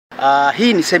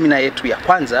Hii ni semina yetu ya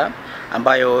kwanza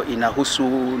ambayo inahusu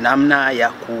namna ya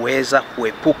kuweza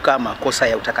kuepuka makosa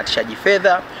ya utakatishaji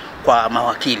fedha kwa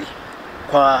mawakili.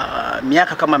 Kwa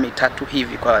miaka kama mitatu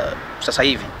hivi kwa sasa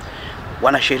hivi,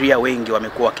 wanasheria wengi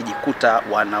wamekuwa wakijikuta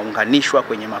wanaunganishwa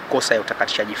kwenye makosa ya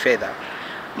utakatishaji fedha.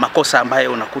 Makosa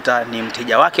ambayo unakuta ni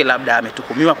mteja wake labda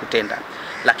ametuhumiwa kutenda,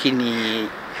 lakini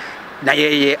na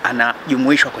yeye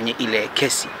anajumuishwa kwenye ile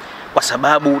kesi kwa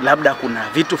sababu labda kuna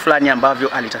vitu fulani ambavyo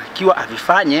alitakiwa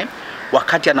avifanye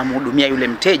wakati anamhudumia yule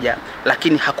mteja,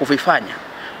 lakini hakuvifanya.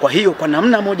 Kwa hiyo kwa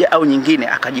namna moja au nyingine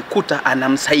akajikuta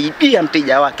anamsaidia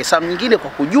mteja wake, saa nyingine kwa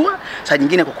kujua, saa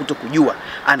nyingine kwa kutokujua,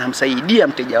 anamsaidia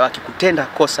mteja wake kutenda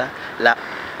kosa la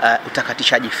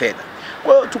utakatishaji fedha.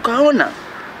 Kwa hiyo tukaona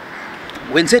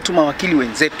wenzetu, mawakili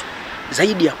wenzetu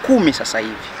zaidi ya 10 sasa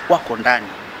hivi wako ndani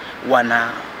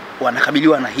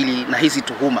wanakabiliwa na hizi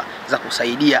tuhuma za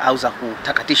kusaidia au za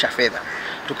kutakatisha fedha.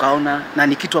 Tukaona na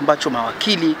ni kitu ambacho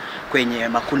mawakili kwenye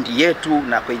makundi yetu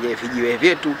na kwenye vijiwe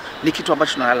vyetu ni kitu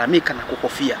ambacho tunalalamika na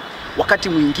kukofia. Wakati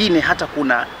mwingine hata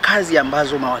kuna kazi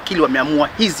ambazo mawakili wameamua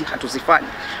hizi hatuzifanyi.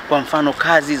 Kwa mfano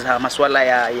kazi za masuala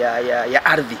ya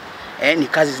ardhi, ni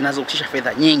kazi zinazohusisha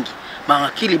fedha nyingi.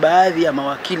 Mawakili, baadhi ya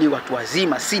mawakili watu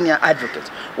wazima, senior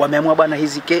advocates, wameamua bwana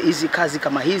hizi kazi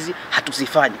kama hizi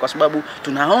hatuzifanyi kwa sababu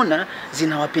tunaona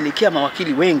zinawapelekea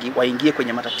mawakili wengi waingie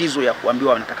kwenye matatizo ya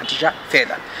kuambiwa wanatakatisha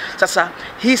fedha. Sasa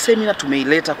hii semina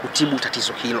tumeileta kutibu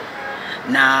tatizo hilo,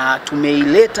 na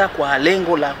tumeileta kwa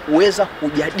lengo la kuweza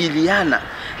kujadiliana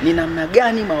ni namna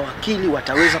gani mawakili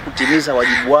wataweza kutimiza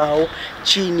wajibu wao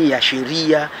chini ya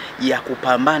sheria ya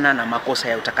kupambana na makosa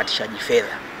ya utakatishaji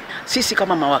fedha. Sisi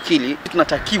kama mawakili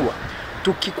tunatakiwa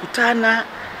tukikutana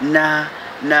na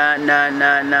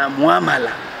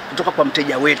muamala kutoka kwa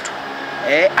mteja wetu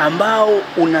ambao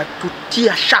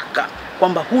unatutia shaka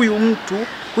kwamba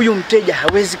huyu mteja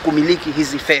hawezi kumiliki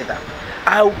hizi fedha,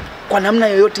 au kwa namna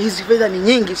yoyote hizi fedha ni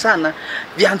nyingi sana,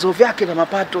 vyanzo vyake vya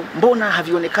mapato mbona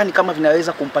havionekani kama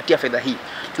vinaweza kumpatia fedha hii,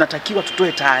 tunatakiwa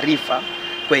tutoe taarifa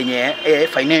kwenye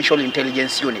Financial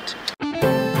Intelligence Unit.